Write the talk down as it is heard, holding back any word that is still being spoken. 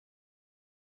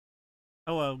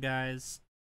Hello, guys.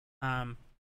 Um,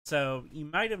 so you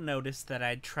might have noticed that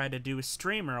I tried to do a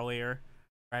stream earlier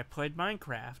where I played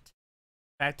Minecraft.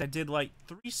 In fact, I did like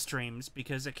 3 streams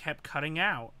because it kept cutting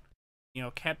out.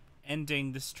 Kept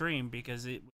ending the stream because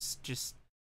it was just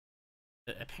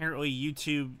apparently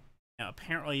YouTube.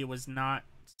 Apparently it was not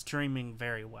streaming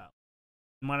very well.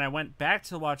 And when I went back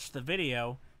to watch the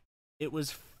video, it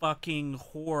was fucking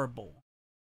horrible.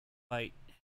 Like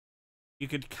you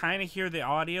could kind of hear the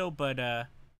audio, but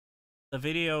the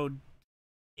video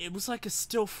it was like a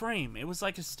still frame. It was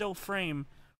like a still frame,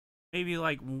 maybe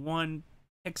like 1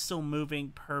 pixel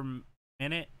moving per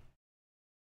minute.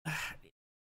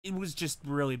 It was just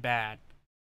really bad,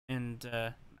 and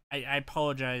I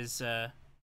apologize to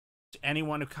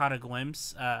anyone who caught a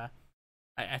glimpse. I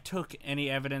took any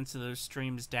evidence of those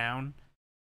streams down,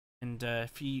 and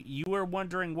if you were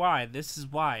wondering why, this is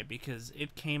why, because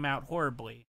it came out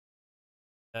horribly.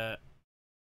 Uh,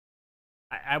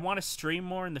 I want to stream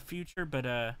more in the future, but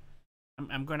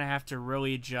I'm gonna have to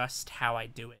really adjust how I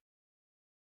do it.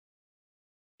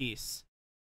 Peace.